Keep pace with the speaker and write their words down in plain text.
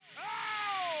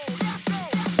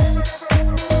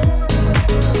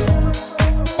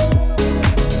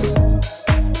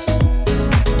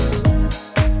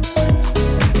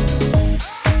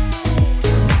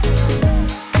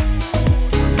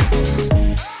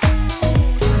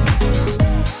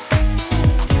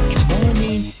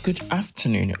Good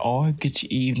afternoon or good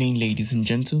evening, ladies and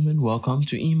gentlemen. Welcome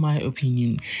to In My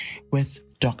Opinion with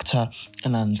Dr.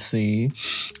 Anansi.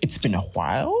 It's been a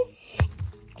while.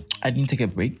 I didn't take a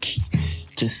break.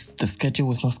 Just the schedule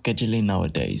was not scheduling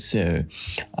nowadays, so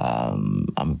I'm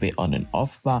a bit on and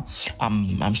off. But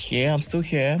I'm here. I'm still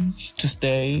here to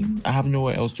stay. I have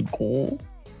nowhere else to go.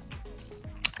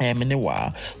 I am in a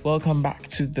while. Welcome back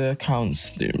to the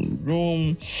counseling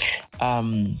room.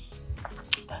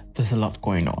 There's a lot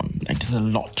going on. Like there's a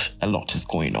lot is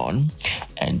going on,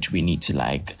 and we need to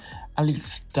at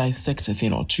least dissect a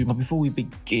thing or two. But before we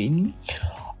begin,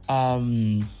 how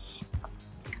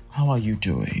are you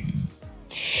doing,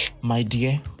 my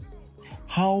dear?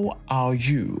 How are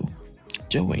you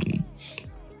doing?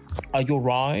 Are you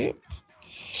alright?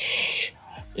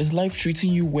 Is life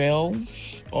treating you well?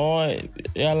 Or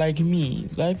you're like me,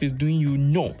 life is doing you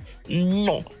no.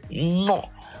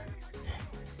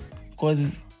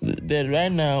 Because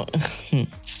right now, I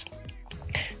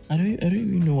don't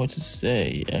even know what to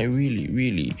say. I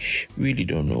really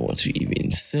don't know what to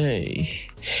even say.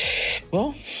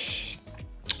 Well,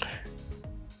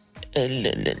 because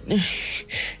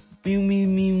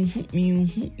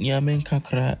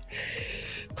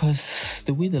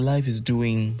the way the life is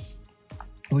doing,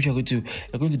 which we're going to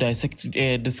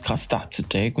discuss that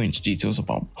today, go into details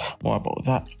more about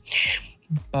that.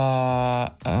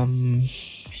 But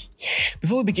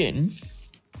before we begin,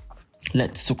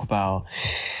 let's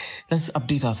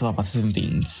update ourselves about certain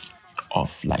things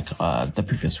of the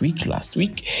previous week, last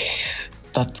week,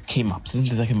 that came up. Certain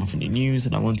things that came up in the news,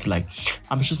 and I want to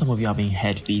I'm sure some of you haven't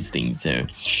heard these things, so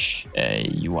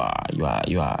you are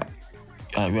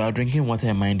drinking water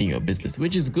and minding your business,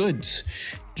 which is good.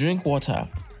 Drink water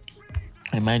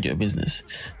and mind your business.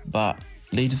 But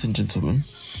ladies and gentlemen,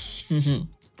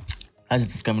 as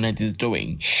this community is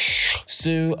doing.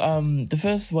 So the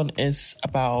first one is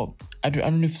about, I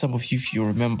don't know if some of you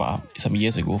remember, some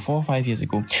years ago, 4 or 5 years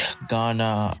ago,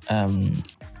 Ghana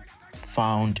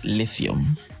found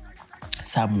lithium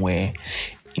somewhere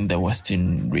in the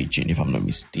western region, if I'm not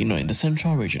mistaken, in the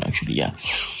central region actually, yeah.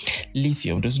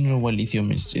 Lithium, doesn't know what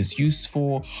lithium is used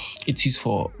for. It's used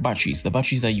for batteries. The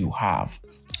batteries that you have,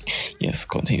 yes,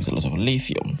 contains a lot of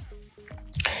lithium.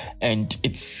 And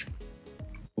it's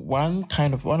one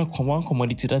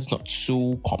commodity that's not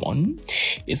so common.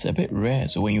 It's a bit rare.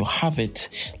 So when you have it,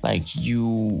 it's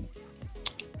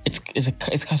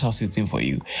cash out season for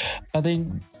you. But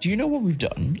then, do you know what we've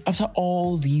done after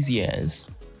all these years?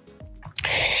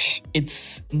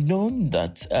 It's known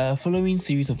that following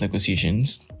series of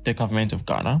negotiations, the government of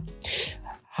Ghana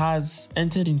has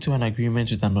entered into an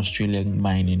agreement with an Australian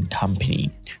mining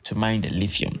company to mine the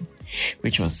lithium,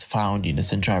 which was found in the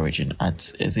central region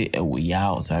at, is it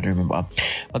Ewuya? So I don't remember.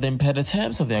 But then per the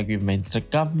terms of the agreement, the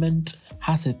government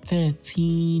has a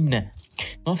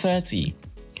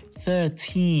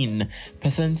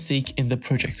 13% stake in the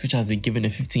project, which has been given a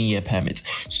 15-year permit.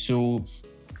 So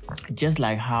just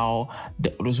like how I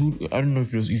don't know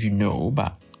if you know,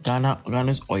 but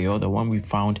Ghana's oil, the one we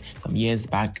found some years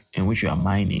back in which we are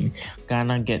mining,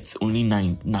 Ghana gets only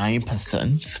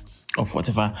 9% of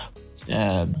whatever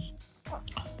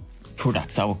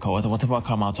products that will whatever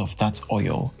come out of that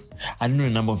oil. I don't know the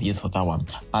number of years for that one,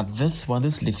 but this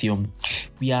lithium,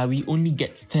 we only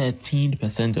get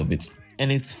 13% of it,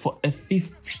 and it's for a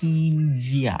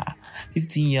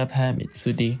 15-year permit.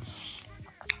 So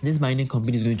this mining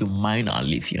company is going to mine our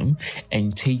lithium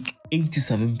and take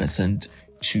 87%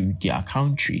 to their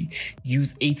country,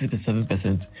 use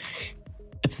 87%.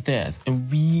 It's theirs, and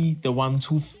we, the ones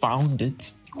who found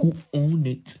it, who own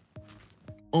it,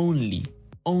 only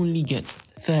get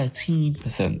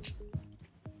 13%.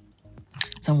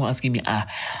 Someone asking me,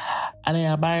 and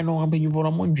I buy no company for a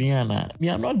month. Me, I'm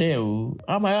not there.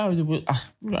 I'm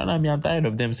tired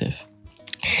of them, Seth.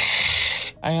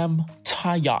 I am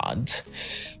tired.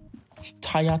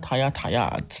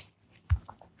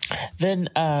 Then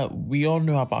we all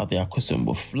know about the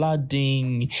Akosombo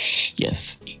flooding.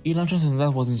 Yes, in actual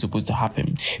that wasn't supposed to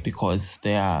happen, because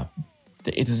it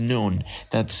is known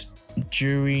that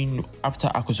after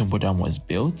Akosombo Dam was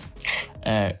built,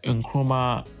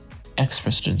 Nkrumah,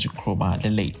 ex-President Nkrumah, the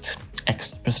late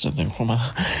ex-President Nkrumah,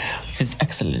 His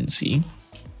Excellency,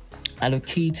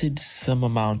 allocated some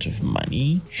amount of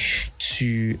money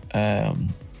to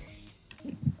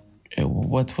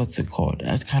what's it called?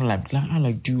 It's kind of like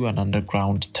do an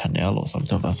underground tunnel or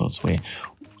something of that sort, so that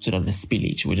the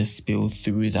spillage will just spill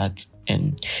through that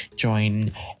and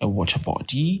join a water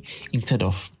body instead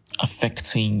of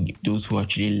affecting those who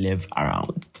actually live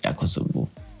around Akosombo.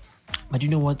 But you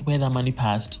know what? Where that money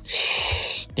passed,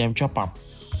 them chop up.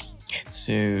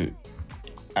 So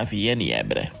I feel any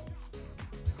but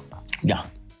Yeah.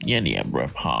 Yeah, bro.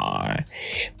 Pa.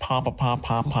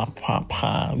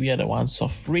 We are the ones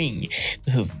suffering.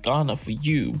 This is Ghana for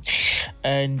you.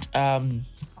 And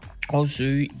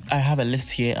also, I have a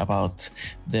list here about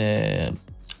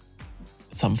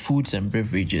some foods and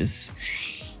beverages,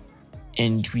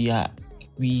 and we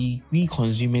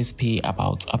consumers pay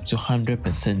about up to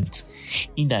 100%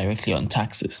 indirectly on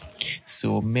taxes.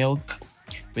 So milk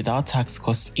without tax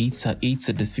costs 8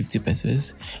 cedis 50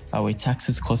 pesos, but with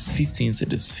taxes costs 15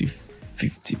 cedis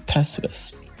 50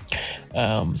 pesos.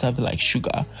 Something like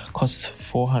sugar costs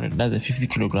 400, that's the 50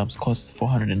 kilograms costs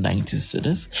 490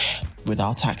 cedis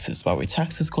without taxes, but with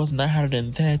taxes costs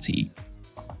 930.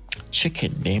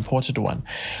 Chicken, the imported one,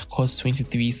 costs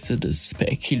 23 cedis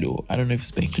per kilo. I don't know if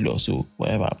it's per kilo, so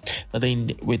whatever. But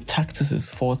then with taxes, it's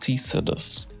 40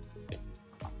 cedis.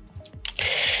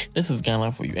 This is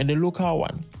Ghana for you. And the local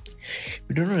one,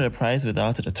 we don't know the price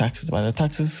without the taxes, but with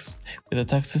the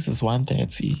taxes is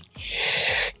 130.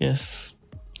 Yes.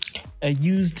 A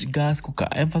used gas cooker,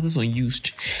 emphasis on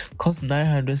used, costs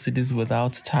 900 cedis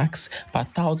without tax, but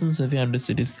 1,700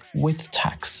 cedis with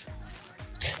tax.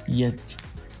 Yet,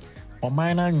 on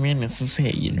my name is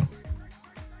say,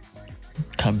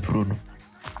 Campruno.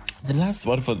 The last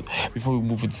one before we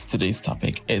move into today's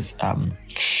topic is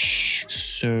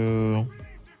so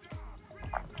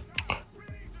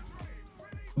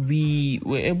we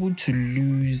were able to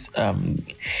lose.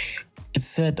 It's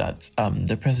said that our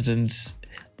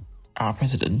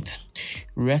president,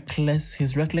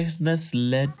 his recklessness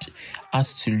led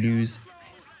us to lose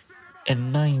a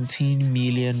 $19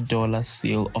 million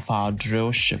sale of our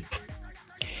drill ship.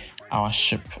 Our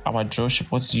drill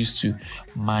ship was used to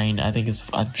mine, I'm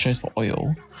sure it's for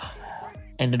oil.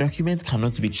 And the documents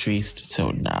cannot be traced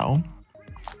till now.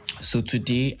 So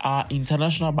today, our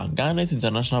international bank, Ghana's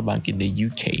international bank in the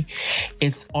UK,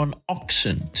 it's on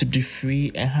auction to defray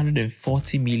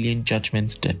 140 million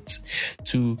judgment debt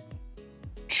to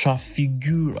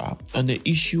Trafigura on the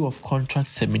issue of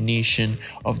contract termination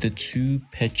of the two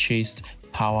purchased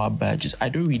power barges. I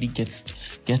don't really get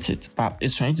it, but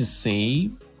it's trying to say,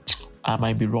 I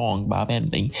might be wrong, but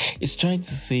it's trying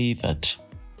to say that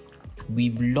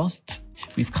we've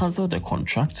cancelled the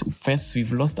contract. First,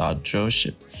 we've lost our drill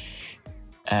ship.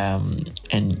 And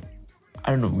I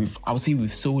don't know, I would say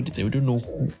we've sold it. We don't know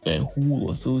who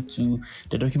or sold to.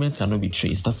 The documents cannot be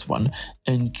traced. That's one.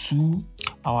 And two,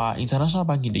 our international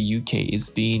bank in the UK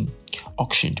is being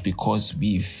auctioned because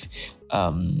we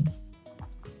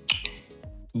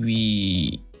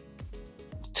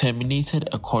terminated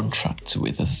a contract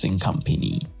with a certain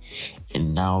company,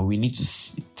 and now we need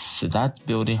to that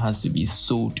building has to be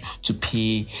sold to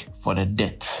pay for the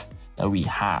debt that we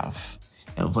have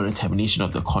and for the termination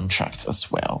of the contract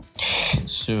as well.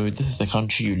 So this is the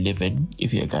country you live in.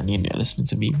 If you're Ghanaian, you're listening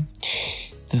to me.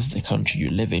 This is the country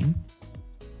you live in,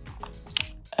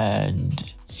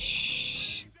 and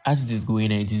as it is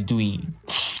going, it is doing.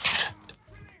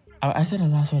 I said the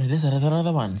last one. This is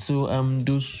another one. So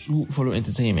those who follow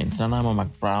entertainment, Nana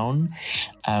McBrown,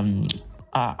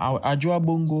 Ajua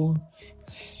Bongo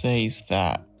says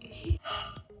that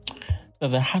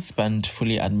the husband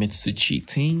fully admits to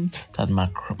cheating, that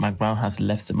McBrown has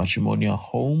left the matrimonial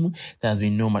home, there has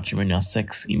been no matrimonial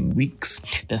sex in weeks,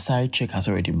 the side chick has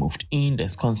already moved in,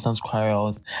 there's constant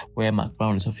quarrels where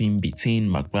McBrown is often beaten,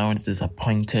 McBrown is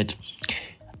disappointed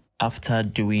after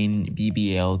doing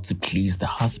BBL to please the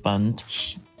husband.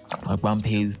 McBrown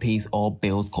pays all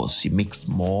bills because she makes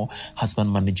more.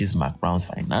 Husband manages McBrown's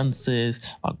finances.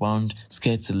 McBrown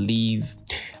scared to leave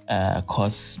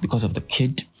because of the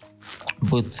kid.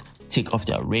 Both take off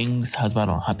their rings. Husband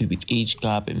unhappy with age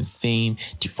gap and fame.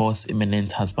 Divorce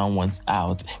imminent. Husband wants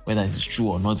out. Whether it's true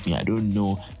or not, I don't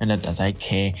know. Neither does I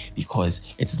care because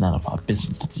it is none of our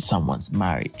business. That is someone's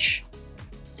marriage.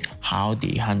 How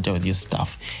they handle this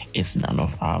stuff is none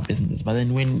of our business. But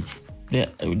then when they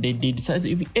decide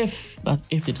if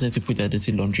they decide to put their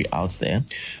dirty laundry out there,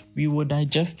 we will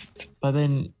digest it. But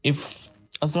then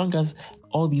as long as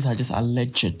all these are just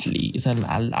allegedly, it's an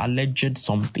alleged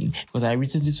something. Because I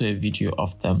recently saw a video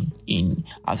of them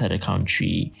outside the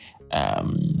country,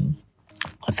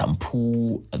 at some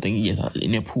pool, I think yes,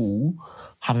 in a pool,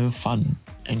 having fun,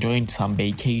 enjoying some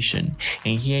vacation.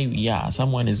 And here we are,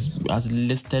 someone has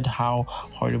listed how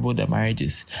horrible the marriage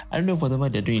is. I don't know if whatever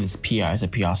they're doing is PR, it's a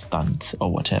PR stunt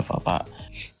or whatever, but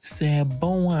say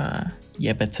bon,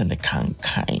 yeah, better than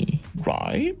the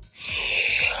right?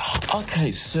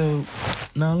 Okay, so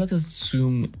now let us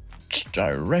zoom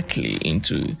directly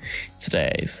into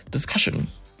today's discussion.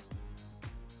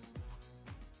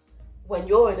 When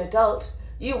you're an adult,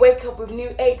 you wake up with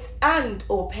new aches and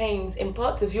or pains in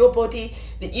parts of your body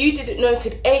that you didn't know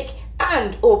could ache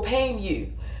and or pain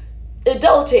you.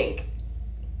 Adulting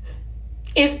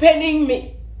is paining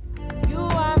me. You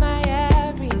are my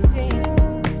everything.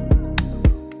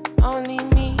 Only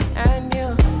me and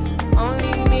you.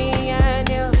 Only me and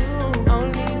you.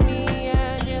 Only me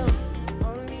and you.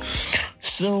 Only me.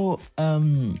 So,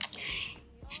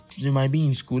 you might be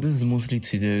in school. This is mostly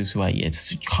to those who are yet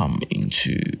to come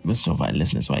into, most of our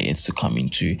listeners who are yet to come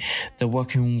into the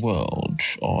working world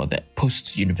or the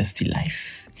post-university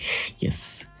life.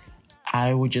 Yes,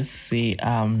 I would just say,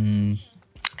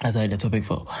 as the topic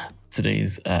for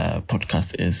today's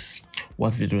podcast is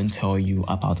what they don't tell you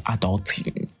about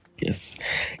adulting. Yes,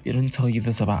 they don't tell you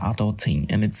this about adulting,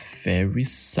 and it's very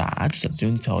sad that they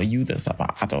don't tell you this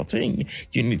about adulting.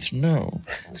 You need to know.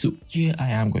 So here I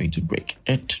am going to break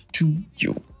it to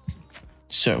you.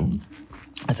 So,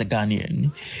 as a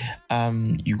Ghanaian,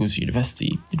 you go to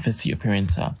university. Your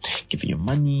parents are giving you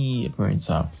money. Your parents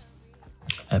are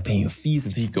paying your fees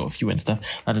and taking care of you and stuff.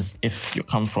 That is if you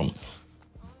come from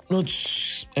not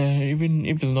even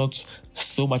if it's not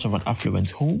so much of an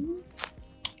affluent home.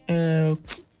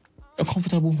 A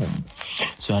comfortable home,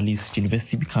 so at least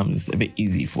university becomes a bit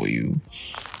easy for you.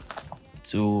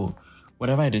 So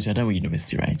whatever it is, you're done with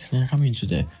university, right? Now coming into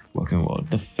the working world,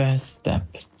 the first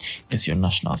step is your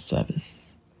national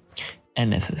service,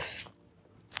 NSS.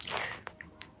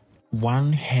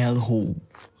 One hellhole,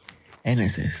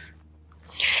 NSS,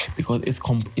 because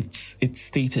it's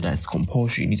stated as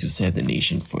compulsory. You need to serve the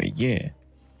nation for a year,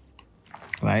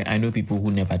 right? I know people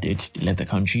who never did. They left the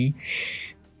country.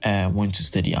 Went to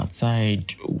study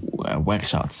outside,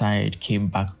 worked outside, came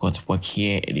back, got to work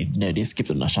here, and they skipped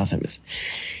the national service.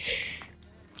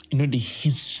 You know,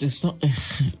 it's not, I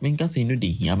can say, they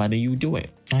hear, but you do it.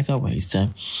 Either way,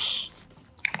 so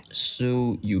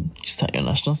you start your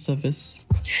national service,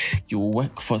 you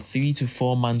work for 3 to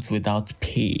 4 months without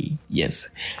pay.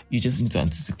 Yes, you just need to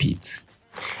anticipate.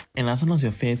 And as soon as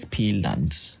your first pay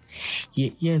lands,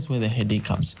 here's where the headache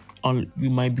comes. You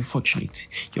might be fortunate.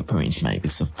 Your parents might be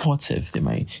supportive. They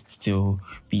might still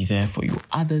be there for you.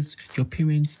 Others, your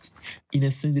parents, in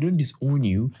a sense, they don't disown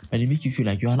you, but they make you feel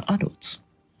like you're an adult.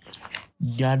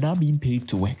 They are now being paid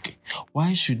to work.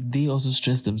 Why should they also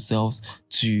stress themselves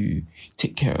to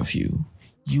take care of you?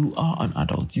 You are an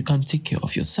adult. You can take care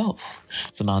of yourself.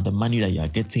 So now the money that you are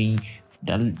getting,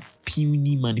 that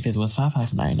puny money first was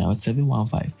 559, now it's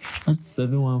 715. That's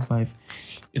 715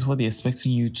 is what they're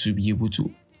expecting you to be able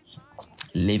to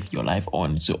live your life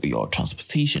on. So your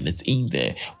transportation, it's in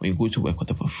there. When you go to work,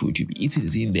 whatever food you be eating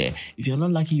is in there. If you're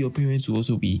not lucky, your parents will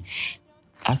also be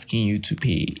asking you to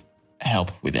pay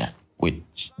help with that, with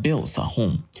bills at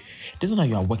home. This is not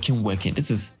you are working.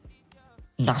 This is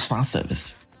national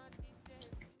service.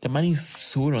 The money is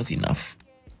so not enough.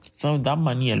 So that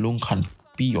money alone can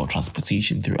be your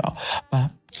transportation throughout.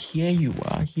 But here you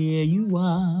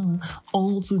are,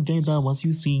 all together once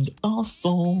you sing our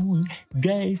song,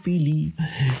 Guy Philly.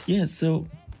 Yeah, so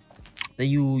then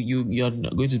you're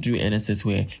going to do NSS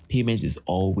where payment is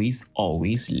always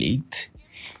late.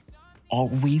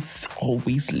 Always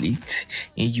late,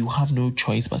 and you have no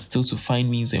choice but still to find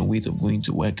means and ways of going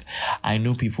to work. I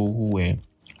know people who were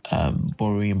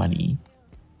borrowing money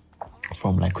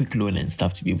from like quick loan and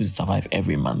stuff to be able to survive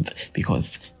every month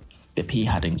because the pay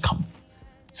hadn't come.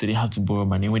 So they have to borrow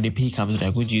money. When the pay comes,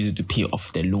 they're going to use it to pay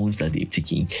off the loans that they're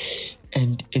taking.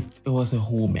 And it was a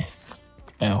whole mess.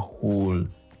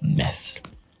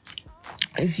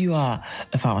 If you are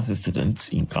a pharmacy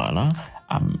student in Ghana,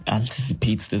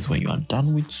 anticipate this when you are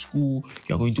done with school.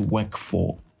 You're going to work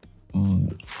for,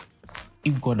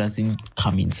 if God doesn't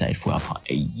come inside for about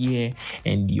a year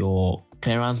and your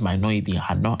clearance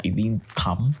had not even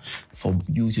come for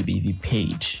you to be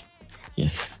paid.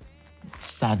 Yes,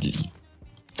 sadly.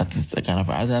 That is the kind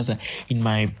of, in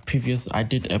my previous, I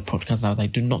did a podcast and I was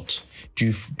like, don't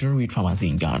read pharmacy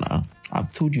in Ghana.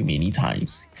 I've told you many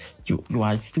times, you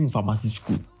are still in pharmacy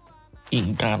school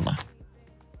in Ghana.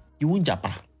 You won't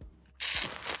japa.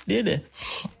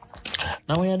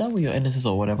 Now when you're done with your NSS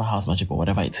or whatever house magic or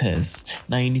whatever it is,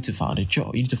 now you need to find a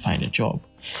job. You need to find a job.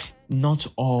 Not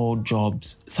all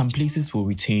jobs. Some places will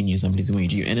retain you. Some places when you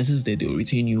do your NSS, they will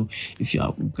retain you if you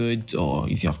are good or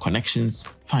if you have connections.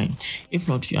 Fine. If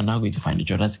not, you are now going to find a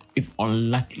job. That's if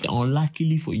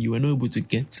unluckily for you, are not able to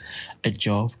get a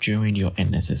job during your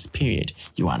NSS period.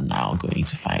 You are now going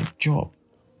to find a job.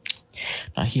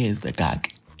 Now here's the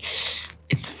gag.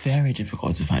 It's very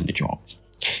difficult to find a job.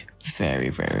 Very,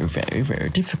 very, very, very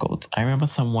difficult. I remember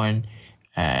someone,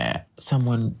 and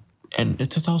a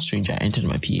total stranger entered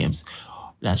my PMs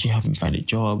that actually helped me find a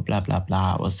job, blah, blah,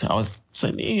 blah. I was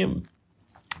sending him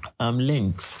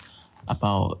links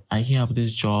about I hear about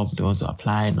this job, they want to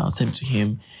apply, and I'll send it to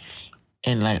him.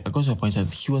 And like I got to a point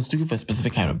that he was looking for a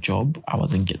specific kind of job. I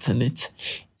wasn't getting it.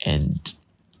 And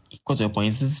it got to a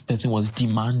point this person was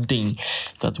demanding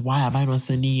that why am I not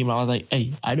sending him? I was like,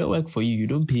 hey, I don't work for you, you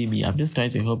don't pay me. I'm just trying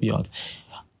to help you out.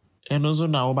 And also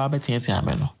now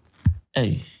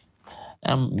hey,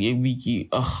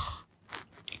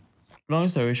 long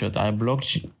story short, I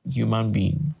blocked human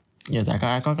being. Yes, I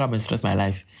can't come and stress my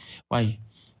life. Why?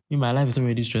 My life is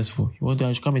already stressful. You want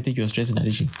to come and take your stress in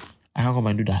addition? I can't come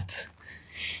and do that.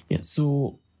 Yeah,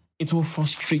 so it will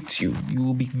frustrate you. You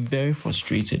will be very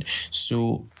frustrated.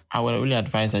 So I would really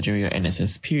advise that during your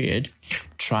NSS period,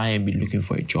 try and be looking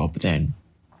for a job then.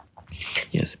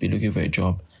 Yes, be looking for a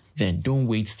job then. Don't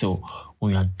wait till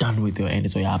when you're done with your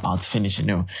NSS or you're about to finish. As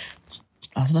soon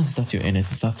as you start your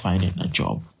NSS, start finding a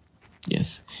job.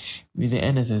 Yes. With the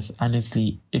NSS,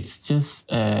 honestly, it's just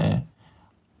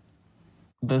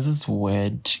there's this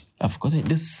word, I've forgotten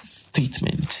this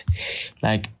statement,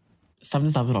 like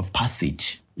something of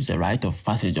passage. It's a rite of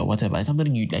passage or whatever. It's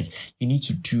something you need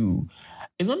to do.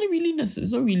 It's not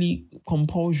really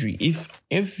compulsory.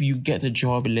 If you get a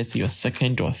job, let's say your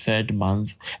second or third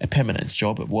month, a permanent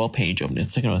job, a well-paying job, in the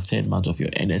second or third month of your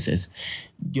NSS,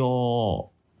 the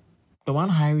one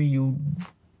hiring you,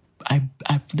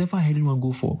 I've never heard anyone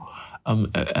go for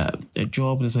a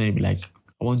job. This one will be like,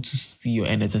 I want to see your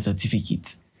NSS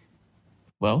certificate.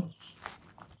 Well,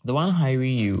 the one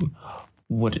hiring you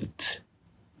wouldn't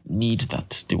need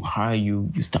that. They will hire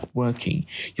you, you start working.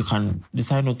 You can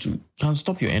decide you can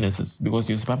stop your NSS because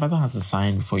your supervisor has a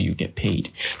sign for you get paid.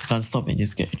 You can stop and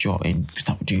just get a job and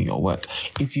start doing your work.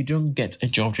 If you don't get a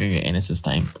job during your NSS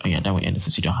time, or you're done with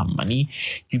NSS, you don't have money,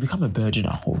 you become a burden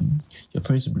at home. Your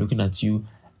parents will be looking at you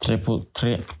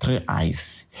three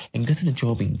eyes. And getting a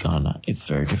job in Ghana, it's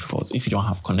very difficult. If you don't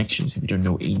have connections, if you don't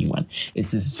know anyone,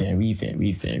 it is very,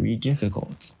 very, very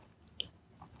difficult.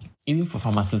 Even for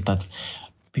pharmacists that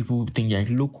people think like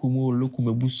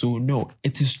lokumo, no,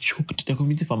 it is choked. The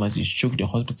community pharmacy is choked. The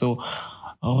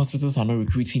hospitals are not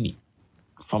recruiting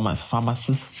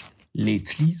pharmacists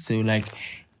lately. So like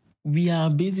we are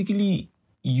basically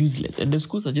useless, and the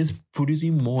schools are just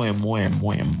producing more and more and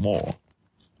more and more.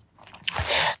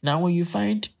 Now, when you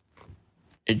find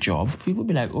a job, people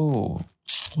be like, oh,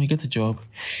 when you get a job,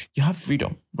 you have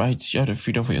freedom, right? You have the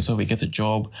freedom for yourself. You get a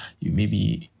job, you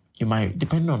might,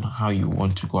 depending on how you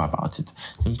want to go about it.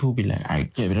 Some people be like, I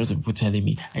get lots of people telling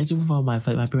me, I need to move out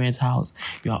of my parents' house.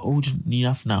 You are old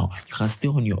enough now. You can stay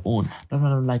on your own. And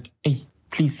I'm like, hey,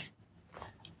 please.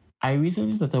 I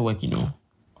recently started working,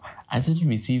 I started to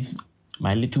receive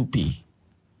my little pay.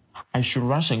 I should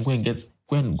rush and go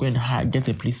and get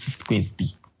a place to stay and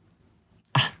stay.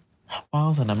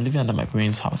 Whilst I'm living under my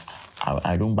parents' house,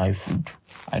 I don't buy food.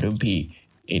 I don't pay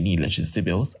any electricity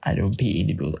bills. I don't pay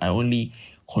any bills. I only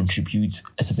contribute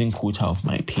a certain quota of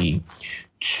my pay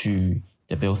to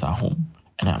the bills at home,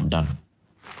 and I'm done.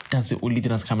 That's the only thing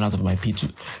that's coming out of my pay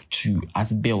to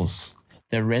as bills.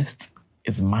 The rest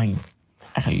is mine.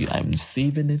 I'm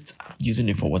saving it, using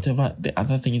it for whatever the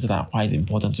other things that are quite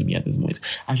important to me at this moment.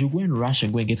 I should go and rush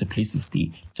and go and get a place to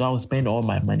stay. So I will spend all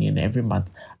my money, and every month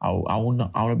I will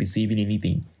not be saving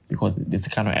anything because this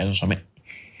kind of extra.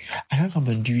 I can't come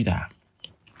and do that.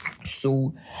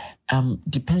 So,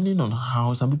 depending on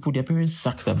how some people, their parents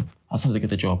sack them as soon as they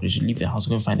get a job, they should leave their house,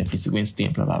 go and find a place to go and stay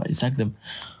and blah blah blah. They sack them.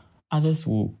 Others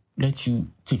will let you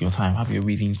take your time, have your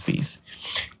breathing space.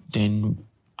 Then,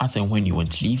 as and when you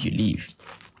want to leave, you leave.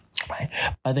 Right?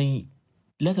 But then,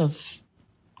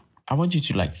 I want you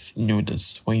to know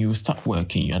this. When you start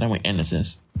working, you're done with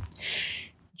NSS,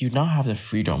 you now have the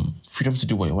freedom to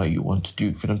do whatever you want to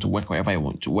do, freedom to work wherever you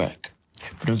want to work,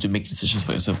 freedom to make decisions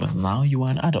for yourself. But now you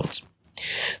are an adult.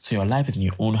 So your life is in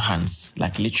your own hands,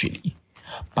 like literally.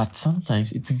 But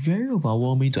sometimes it's very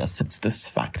overwhelming to accept this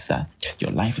fact that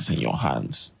your life is in your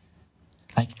hands.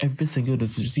 Like every single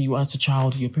decision. See, you as a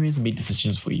child, your parents made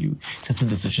decisions for you, certain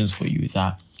decisions for you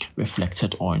that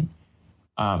reflected on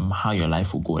how your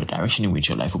life will go, the direction in which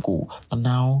your life will go. But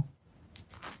now,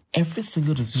 every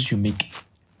single decision you make,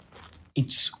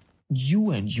 it's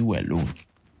you and you alone.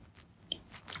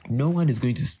 No one is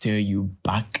going to steer you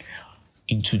back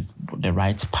into the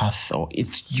right path, or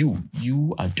it's you.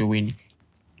 You are doing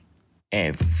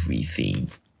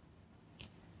everything.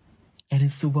 And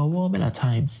it's overwhelming at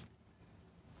times.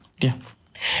 Yeah.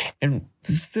 And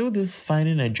still this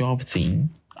finding a job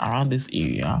thing around this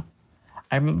area.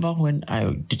 I remember when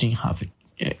I didn't have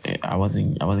I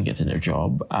wasn't getting a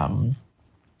job. And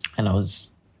I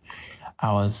was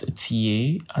a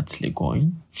TA at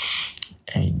Legon,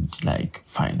 and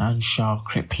financial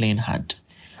crippling had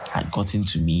gotten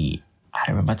to me I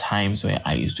remember times where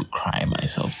I used to cry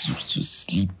myself to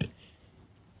sleep.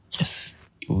 Yes,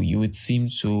 you would seem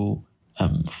so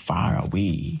far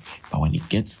away, but when it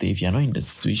gets there, if you're not in the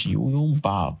situation, you won't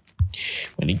bow.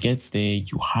 When it gets there,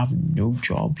 you have no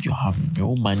job, you have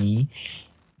no money,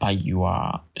 but you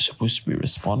are supposed to be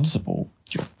responsible.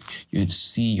 You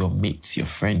see your mates, your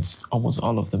friends, almost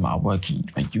all of them are working,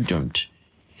 but you don't.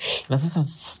 And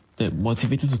as the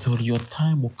motivators will tell you, your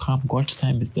time will come. God's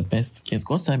time is the best. Yes,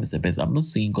 God's time is the best. I'm not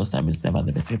saying God's time is never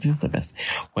the best. It is the best.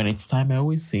 When it's time, I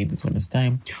always say this, when it's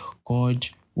time, God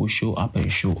will show up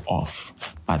and show off.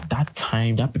 But that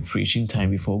time, that preparation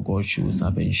time before God shows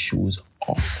up and shows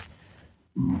off,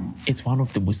 it's one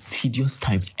of the most tedious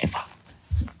times ever.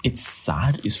 It's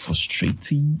sad, it's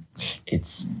frustrating,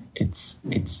 it's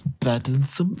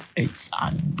burdensome, it's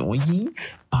annoying,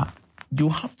 but you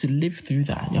have to live through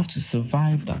that. You have to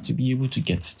survive that to be able to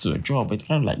get to a job. It's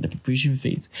kind of like the preparation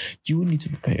phase. You need to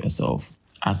prepare yourself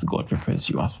as God prepares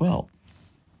you as well.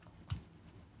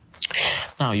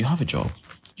 Now, you have a job,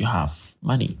 you have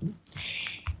money,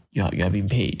 you are being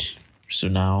paid. So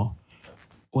now,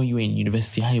 when you were in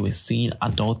university, how you were seeing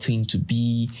adulting to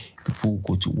be people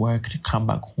go to work, they come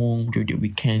back home during the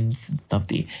weekends and stuff,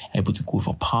 they're able to go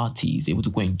for parties, able to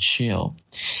go and chill.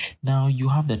 Now you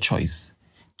have the choice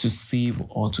to save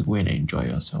or to go and enjoy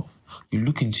yourself. You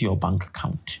look into your bank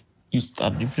account. If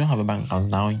you don't have a bank account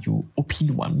now, you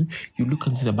open one, you look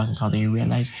into the bank account and you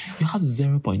realize you have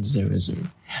 0.00.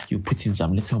 You put in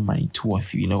some little money, 2 or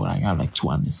 3, I have like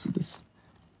 200 cedis.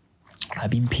 I've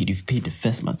been paid. You've paid the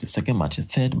first month, the second month, the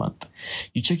third month.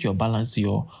 You check your balance,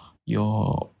 your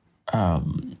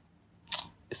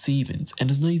savings, and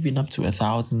it's not even up to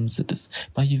 1,000 cedis,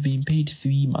 but you've been paid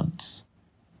 3 months.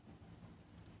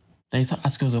 Now you start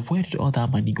asking yourself, where did all that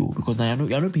money go? Because now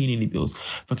you're not paying any bills.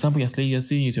 For example, you're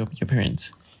staying with your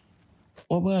parents.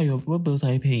 What bills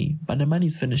are you paying? But the money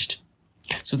is finished.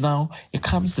 So now it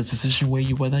comes the decision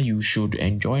whether you should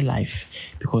enjoy life,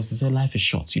 because they say life is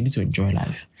short. You need to enjoy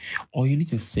life, or you need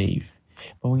to save.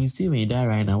 But when you you die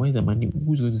right now, where's the money?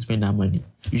 Who's going to spend that money?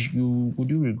 Would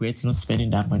you regret not spending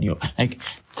that money? Like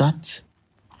that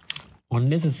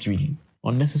unnecessary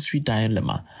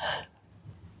dilemma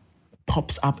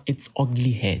pops up its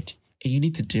ugly head, and you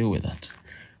need to deal with that.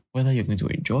 Whether you're going to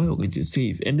enjoy or going to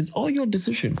save, and it's all your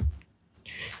decision.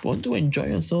 If you want to enjoy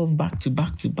yourself back to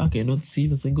back and not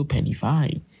save a single penny,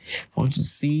 fine. If you want to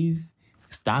save,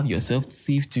 starve yourself to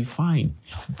save, to fine.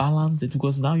 Balance it,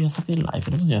 because now you're starting life.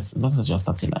 And not just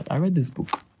starting life. I read this book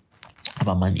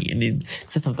about money, and it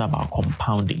says something about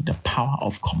compounding, the power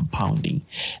of compounding.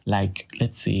 Like,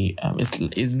 let's say, it's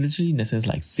literally in a sense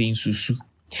like saying susu.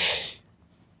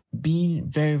 Being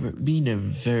a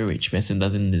very rich person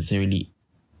doesn't necessarily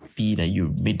be that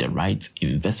you made the right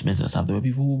investments and stuff. There were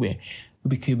people who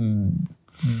became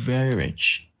very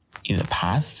rich in the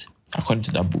past, according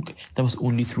to that book. That was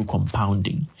only through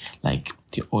compounding. Like,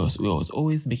 they was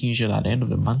always making sure that at the end of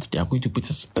the month, they are going to put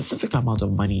a specific amount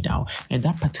of money down. And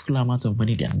that particular amount of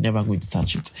money, they are never going to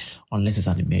touch it unless it's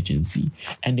an emergency.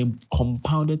 And they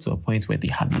compounded to a point where they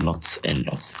had lots and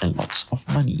lots and lots of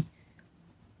money.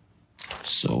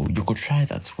 So you could try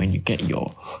that when you get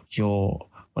your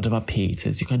whatever pay it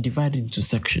is. You can divide it into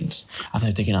sections after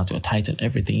you've taken out your tithe and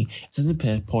everything. A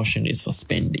certain portion is for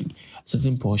spending. A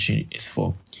certain portion is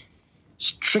for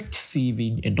strict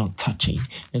saving and not touching.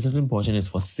 A certain portion is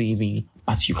for saving,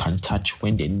 but you can touch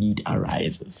when the need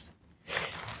arises.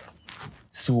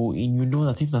 So you know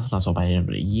that if nothing else by the end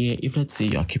of the year, if let's say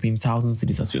you're keeping 1,000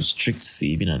 cedis as your strict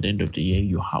saving, at the end of the year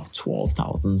you have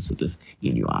 12,000 cedis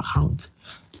in your account.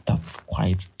 That's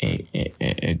quite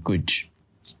a good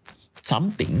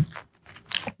something.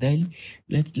 Then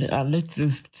let's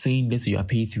just say you are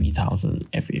paying 3,000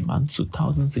 every month, so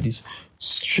 1,000 cedis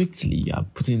strictly you are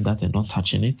putting that and not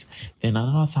touching it. Then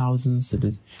another 1,000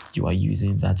 cedis you are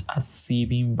using that as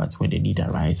saving, but when the need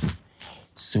arises.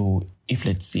 So if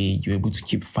let's say you're able to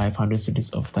keep 500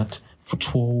 cedis of that for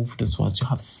 12 this once, you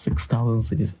have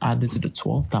 6,000 cedis added to the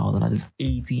 12,000. That is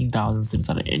 18,000 cedis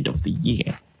at the end of the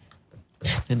year.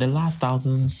 Then the last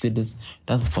 1,000 cedis,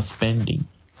 that's for spending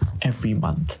every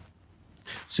month.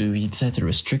 So if you decide to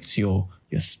restrict your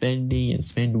spending and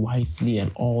spend wisely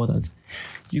and all that,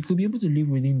 you could be able to live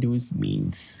within those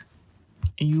means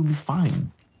and you'll be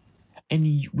fine. And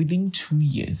within 2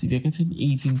 years, if you're getting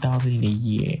 18,000 in a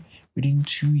year, within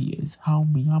 2 years, how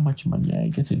much money are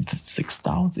you getting?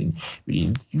 6,000.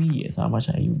 Within 3 years, how much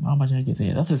are you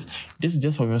getting? This is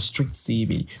just for your strict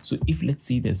saving. So if let's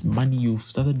say there's money, you've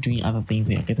started doing other things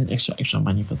and you're getting extra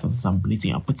money for some place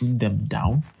and you're putting them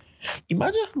down.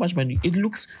 Imagine how much money. It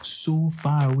looks so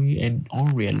far away and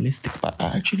unrealistic, but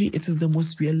actually it is the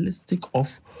most realistic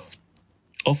of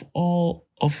of all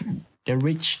of the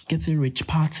rich getting rich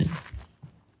party.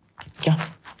 Yeah.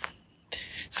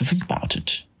 So think about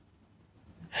it.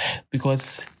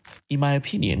 Because in my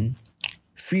opinion,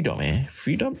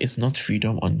 freedom is not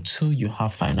freedom until you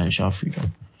have financial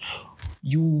freedom.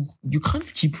 You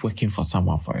can't keep working for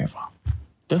someone forever.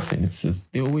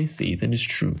 They always say it, and it's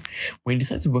true. When you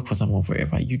decide to work for someone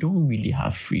forever, you don't really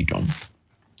have freedom.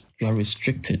 You are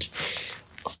restricted.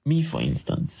 Me, for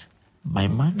instance, my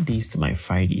Mondays to my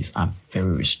Fridays are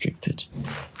very restricted.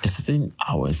 There's certain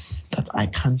hours that I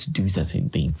can't do certain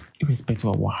things, irrespective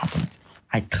of what happens.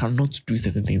 I cannot do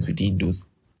certain things within those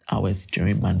hours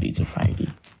during Monday to Friday.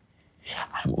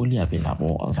 I'm only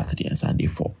available on Saturday and Sunday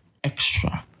for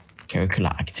extra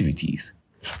curricular activities.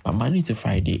 But Monday to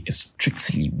Friday is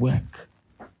strictly work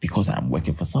because I'm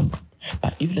working for someone.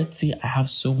 But if, let's say, I have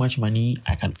so much money,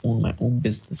 I can own my own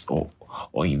business or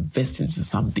invest into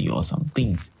something or some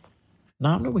things.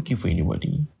 Now, I'm not working for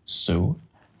anybody. So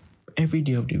every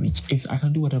day of the week, I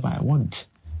can do whatever I want.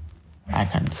 I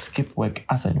can skip work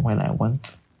as and when I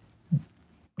want,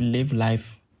 live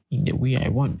life in the way I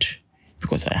want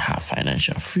because I have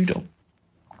financial freedom.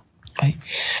 Right?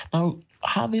 Now,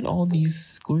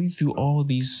 going through all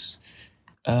these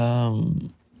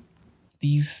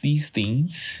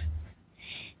things,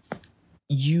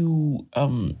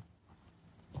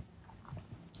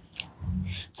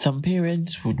 some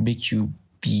parents would make you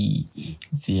be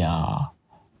their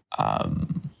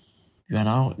you are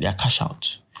now their cash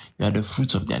out. You are the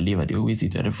fruit of their labor. They always say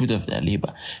you are the fruit of their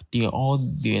labor. They're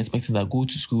expecting that go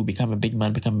to school, become a big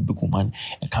man, become a big woman,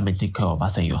 and come and take care of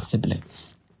us and your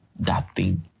siblings. That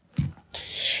thing.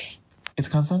 It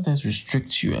can sometimes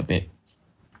restrict you a bit.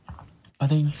 But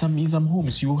then in some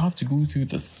homes, you will have to go through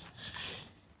this.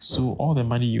 So all the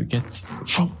money you get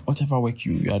from whatever work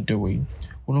you are doing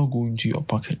will not go into your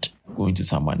pocket, go into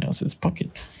someone else's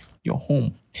pocket. Your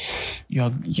home.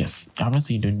 I'm not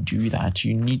saying don't do that.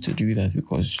 You need to do that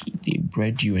because they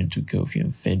bred you and took care of you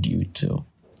and fed you till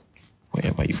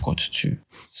wherever you got to.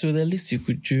 So the least you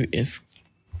could do is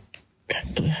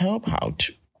help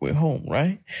out with home,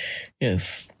 right?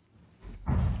 Yes.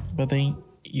 But then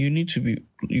you need to be,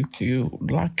 you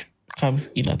lack comes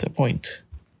in at a point.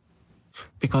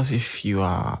 Because if you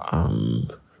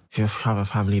have a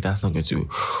family that's not going to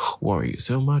worry you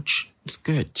so much, it's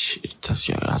good.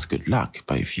 That's good luck.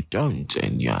 But if you don't,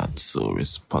 and you're solely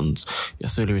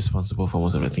responsible for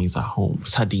most of the things at home,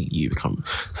 suddenly you become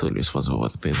solely responsible for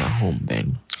the things at home,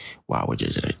 then wow,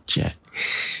 yeah.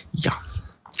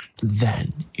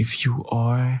 Then, if you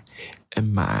are a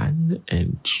man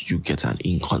and you get an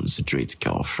inconsiderate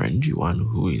girlfriend, one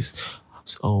who is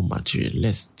so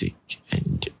materialistic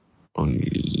and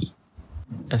only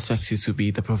expects you to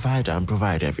be the provider and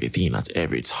provide everything at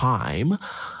every time,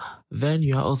 then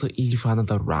you are also in for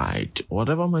another ride.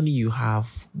 Whatever money you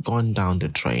have gone down the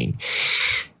drain.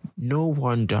 No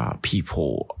wonder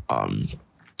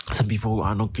some people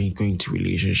are not going to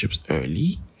relationships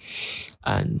early,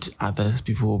 and others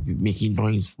people will be making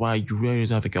noise. Why you really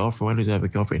have a girlfriend? Why don't you have a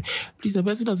girlfriend? Please, the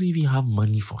person doesn't even have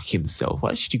money for himself.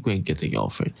 Why should you go and get a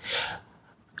girlfriend?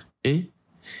 Then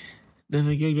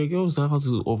the girls have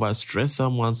to overstress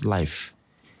someone's life.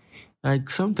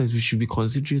 Like, sometimes we should be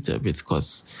considerate a bit,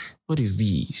 because what is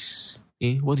this?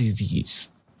 What is this?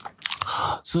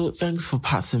 So thanks for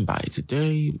passing by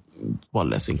today. What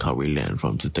lesson can we learn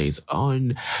from today's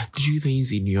on? Do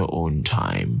things in your own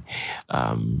time.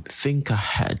 Think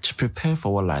ahead. Prepare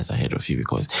for what lies ahead of you,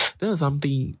 because there's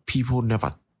something people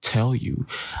never tell you.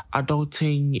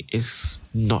 Adulting is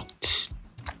not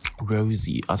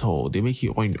rosy at all. They make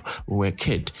you, when you were a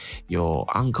kid, your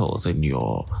uncles and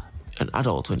an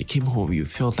adult, when they came home, you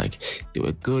felt like they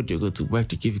were good, they were good to work,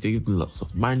 they give you lots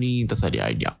of money, that's why they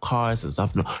had their cars and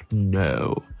stuff.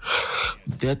 No.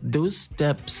 Those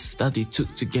steps that they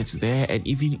took to get there, and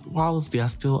even whilst they are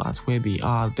still at where they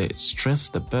are, the stress,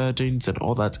 the burdens and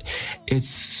all that, it's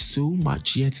so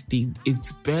much, yet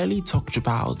it's barely talked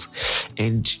about.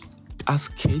 And as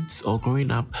kids or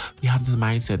growing up, we have this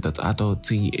mindset that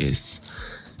adulting is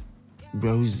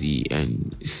rosy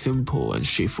and simple and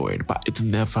straightforward, but it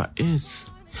never is,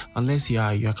 unless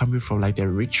you're coming from like the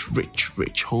rich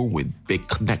home with big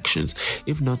connections.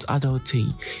 If not,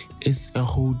 adulting is a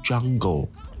whole jungle,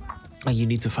 and you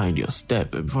need to find your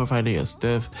step. And before finding your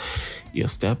step,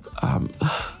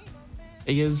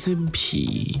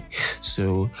 ASMP.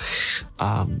 So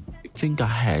think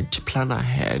ahead, plan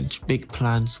ahead, make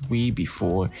plans way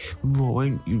before. Remember,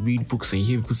 when you read books and you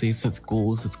hear people say set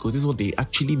goals, this is what they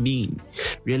actually mean.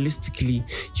 Realistically,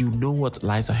 you know what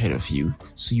lies ahead of you,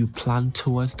 so you plan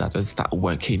towards that and start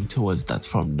working towards that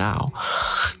from now.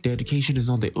 The education is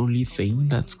not the only thing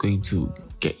that's going to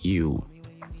get you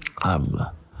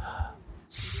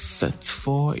set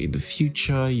for in the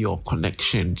future. Your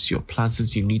connections, your plans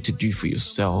that you need to do for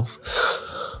yourself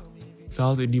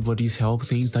without anybody's help,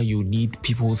 things that you need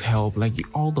people's help, like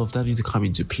all of that needs to come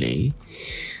into play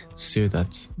so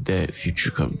that the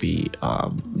future can be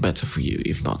better for you.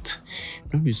 If not,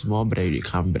 don't be small, but you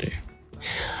can be.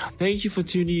 Thank you for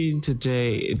tuning in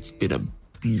today. It's been a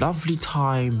lovely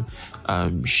time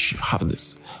having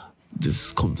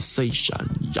this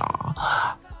conversation.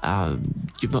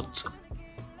 You've not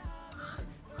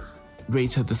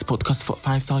rated this podcast for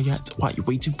 5-star yet? What are you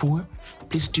waiting for?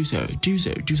 Please do so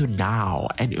now.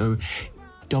 NOW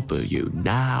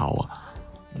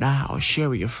now. Share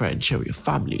with your friends, share with your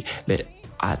family, let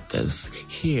others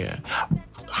hear.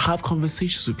 Have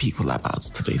conversations with people about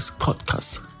today's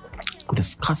podcast,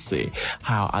 discussing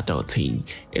how adulting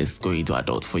is going to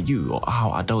adult for you, or how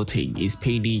adulting is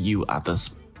paining you at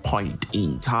this point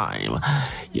in time.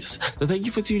 Yes, so thank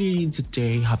you for tuning in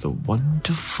today. Have a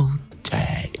wonderful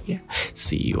day.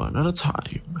 See you another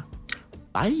time.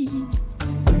 Bye.